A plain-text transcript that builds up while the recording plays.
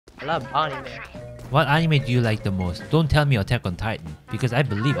I love anime. What anime do you like the most? Don't tell me Attack on Titan, because I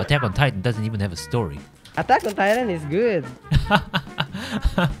believe Attack on Titan doesn't even have a story. Attack on Titan is good.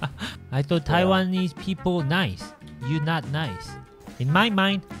 I thought Taiwanese people nice. You not nice. In my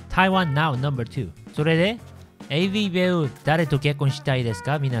mind, Taiwan now number 2. それで AV ベウ誰と結婚したいです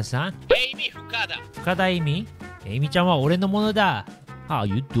か皆さん？エイミ深田。深田エイミ？エイミちゃんは俺のものだ。How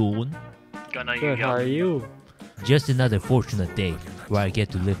you doing? Good, how are you? Just another fortunate day where I get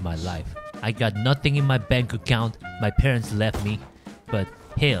to live my life. I got nothing in my bank account. My parents left me. But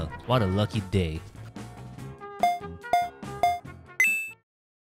hell, what a lucky day.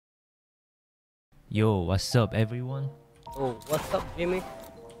 Yo, what's up everyone? Oh, what's up, Jimmy?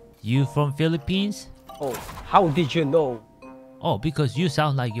 You from Philippines? Oh, how did you know? Oh, because you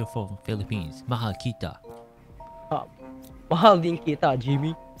sound like you're from Philippines. Mahal kita. Mahal din kita,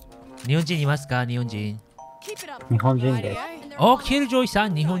 Jimmy. 日本人いますか？日本人。日本人です。Oh, Killjoy さ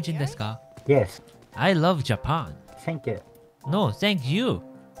ん日本人ですか？ Yes. I love Japan. Thank you. No, thank you.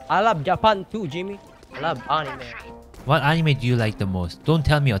 I love Japan too, Jimmy. I love anime. What anime do you like the most? Don't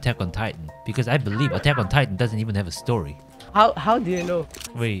tell me Attack on Titan, because I believe Attack on Titan doesn't even have a story. How do you know?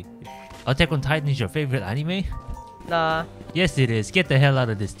 Wait, Attack on Titan is your favorite anime? Nah. Yes, it is. Get the hell out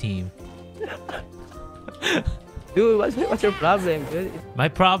of this team. Dude, what's your problem, dude? My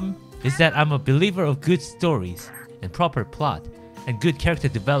problem is that I'm a believer of good stories and proper plot and good character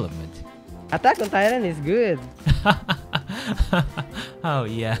development. Attack on Titan is good. Oh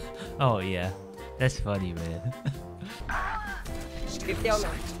yeah, oh yeah. That's funny, man. 50 Omen.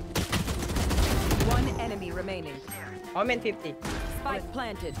 One enemy remaining. Omen 50. Spike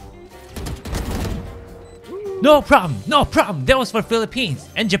planted. No problem, no problem. That was for Philippines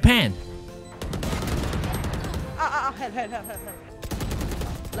and Japan. Help.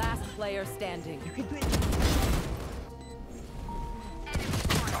 Last player standing. You can do it.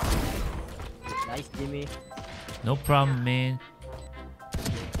 Nice, Jimmy. No problem, man.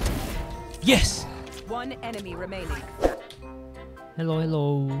 Yes! One enemy remaining.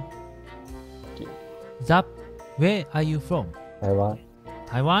 Hello. Zap, where are you from? Taiwan.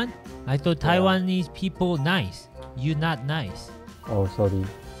 Taiwan? I thought Taiwanese people nice. You not nice. Oh, sorry.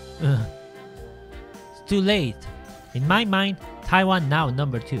 It's too late. In my mind, Taiwan now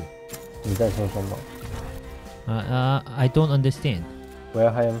number 2. 你在说什么 I don't understand. Where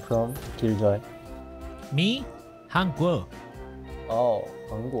I am from? Killjoy. Me? 韩国。哦，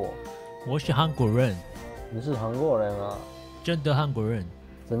韩国。我是韩国人。你是韩国人啊？真的韩国人。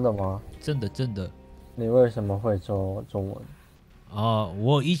真的吗？真的。你为什么会说中文？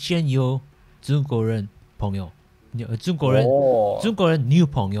我以前有中国人朋友，中国人女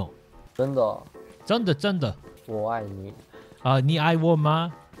朋友。真的？真的。我爱你。你爱我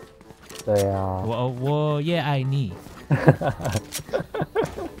吗？对啊。我也爱你。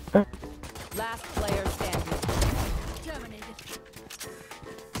Last player standing. Terminated.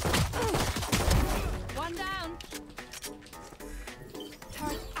 One down.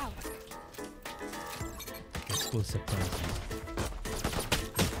 Turret out. Let's go surprise.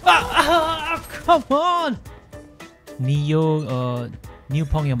 Come on! 你有女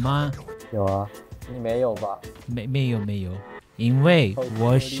朋友吗？有啊。你没有吧？没有，因为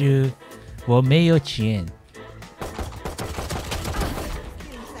我没有钱。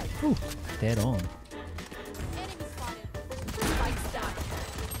Dead on. Enemy spotted. Spike down.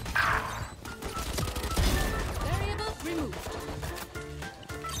 Variable removed.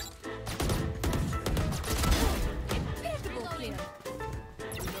 Impeccable kill.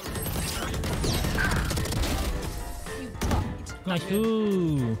 You dropped. Nice.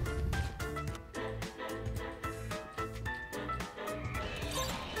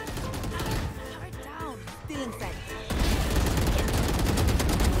 Turret down. Still inside.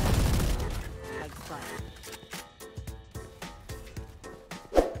 Spike spotted.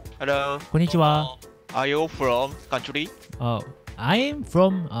 Hello. こんにちは。Are you from country? I am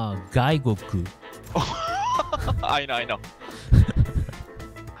from 外国。I know.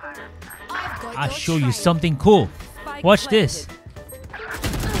 I've got I'll your show you trail. something cool. Spike Watch planted. this.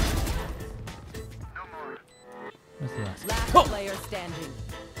 What's that? Last Oh! player standing.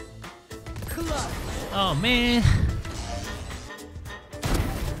 Oh man.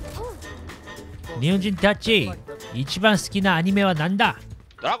 日本人たち一番好きなアニメは何だ？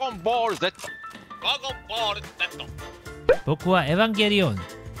ドラゴンボール Z。ドラゴンボール Z。僕はエヴァンゲリオン。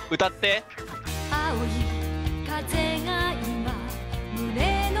歌って。青い風が今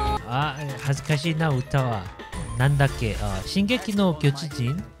胸の恥ずかしいな歌は。なんだっけ？進撃の巨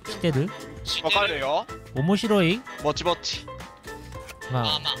人知ってる？わかるよ。面白い？ぼちぼち。ま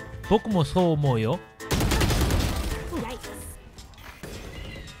あ僕もそう思うよ。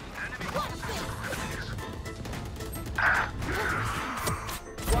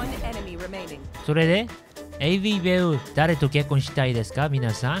remaining. それで AV ベウ誰と結婚したいですか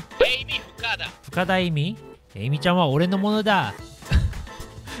皆さん。エイミ深田。深田エイミエイミちゃんは俺のものだ。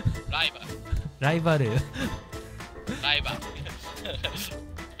ライバル。ライバル。ライバル。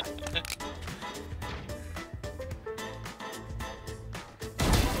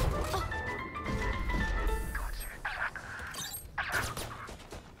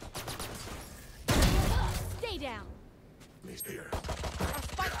Stay down. Our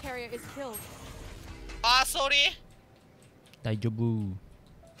spike carrier is killed. あー、ソーリー。大丈夫。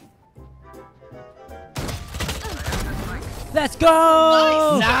Let's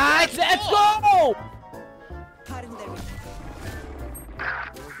go! Nice! Let's go!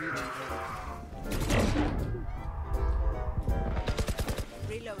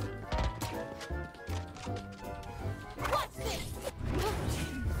 Reload.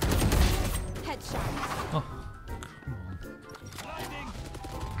 Headshot. Oh.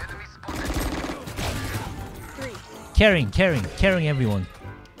 Three. Carrying everyone.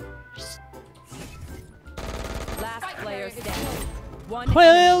 Last player standing. One Hell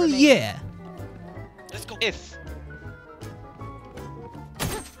enemy remaining. yeah! Let's go. If.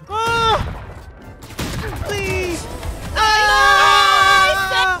 Please!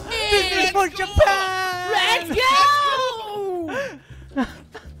 Ah! This is for Japan! Let's go!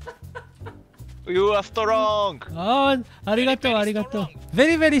 You are strong. あー、ありがとう、ありがとう。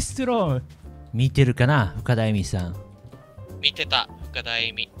Very, very strong. 見てるかな、深田恵美さん。見てた、深田エ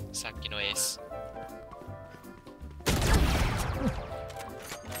イミ。さっきのエース。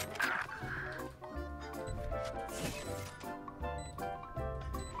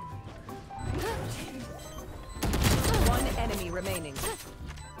One enemy remaining.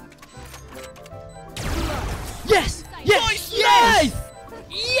 Yes! Yes! Yes!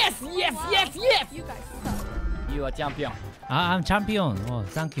 Yes! Yes! Yes! Yes! You guys suck. You are champion. I'm champion. Oh,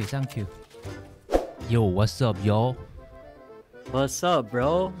 thank you, thank you. Yo, what's up, yo? What's up,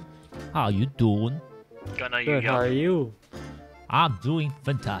 bro? How you doing? Good, how are you? I'm doing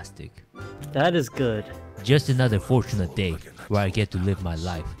fantastic. That is good. Just another fortunate day where I get to live my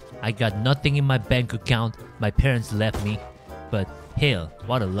life. I got nothing in my bank account, my parents left me, but hell,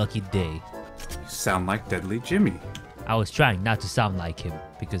 what a lucky day. You sound like DeadlyJimmy. I was trying not to sound like him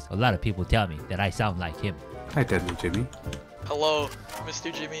because a lot of people tell me that I sound like him. Hi, DeadlyJimmy. Hello,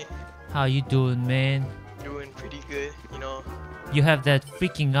 Mr. Jimmy. How you doing, man? Doing pretty good, you know. You have that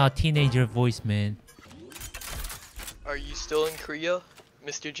freaking out teenager voice, man. Are you still in Korea,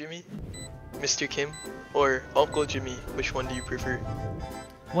 Mr. Jimmy? Mr. Kim? Or Uncle Jimmy? Which one do you prefer?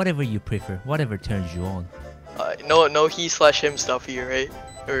 Whatever you prefer, whatever turns you on. No he/him stuff here, right?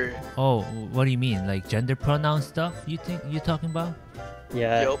 Or Oh, what do you mean? Like gender pronoun stuff? You think you're talking about?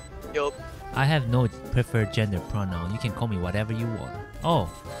 Yeah. yup. I have no preferred gender pronoun. You can call me whatever you want. Oh,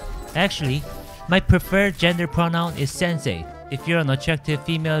 actually, my preferred gender pronoun is sensei. If you're an attractive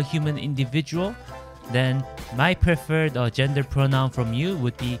female human individual, then my preferred gender pronoun from you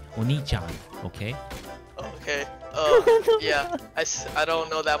would be oni-chan. Okay? Okay. Yeah. I don't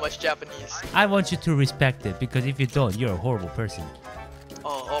know that much Japanese. I want you to respect it because if you don't, you're a horrible person.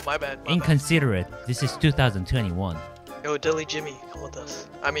 Oh, my bad. My bad. Inconsiderate. This is 2021. Yo, DeadlyJimmy, come with us.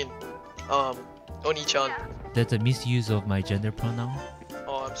 I mean, Oni-chan. That's a misuse of my gender pronoun.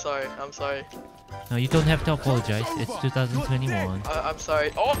 Oh, I'm sorry. No, you don't have to apologize. It's 2021. I'm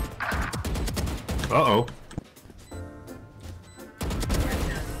sorry. Oh! Uh-oh.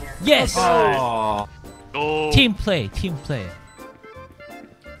 Yes! Oh. Team play, team play.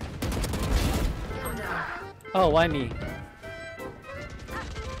 Oh, why me?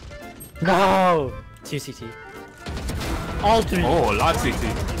 No! 2 CT. All 3. Oh, lot CT.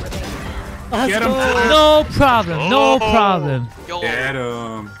 Let's Get him. go! No problem, no problem. Yo, Get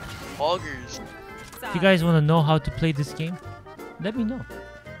him. augers. If you guys want to know how to play this game, let me know.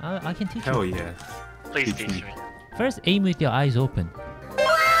 I can teach Hell you. yeah. Please teach me. First, aim with your eyes open.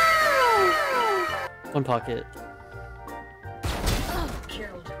 One pocket.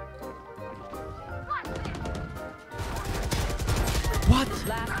 What?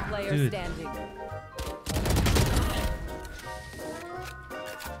 Last player Dude. standing.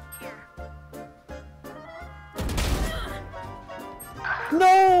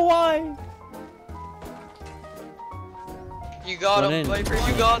 No, why? You got One him, in. Viper.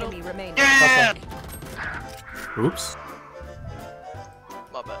 You got him. Enemy remaining. Yeah! Oops.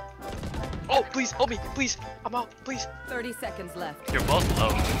 My bad. Oh, please, help me. Please. I'm out. Please. 30 seconds left. You're both low.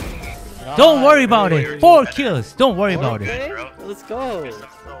 Don't worry about it. 4 kills. Don't worry about it. Okay, let's go. Oh,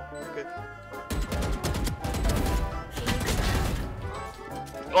 okay.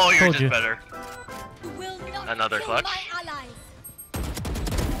 Oh, you're Told just you. better. Will not Another kill clutch. my allies.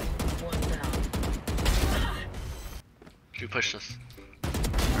 You push this.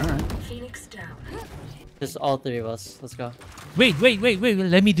 Alright. Just all three of us. Let's go. Wait.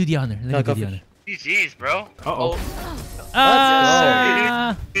 Let me do the honor. Let me do the honor. GG's, bro. Uh-oh.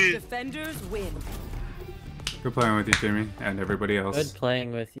 Ah! Defenders win. Good playing with you, Jimmy, and everybody else. Good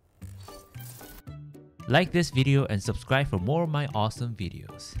playing with you. Like this video and subscribe for more of my awesome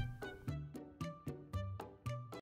videos.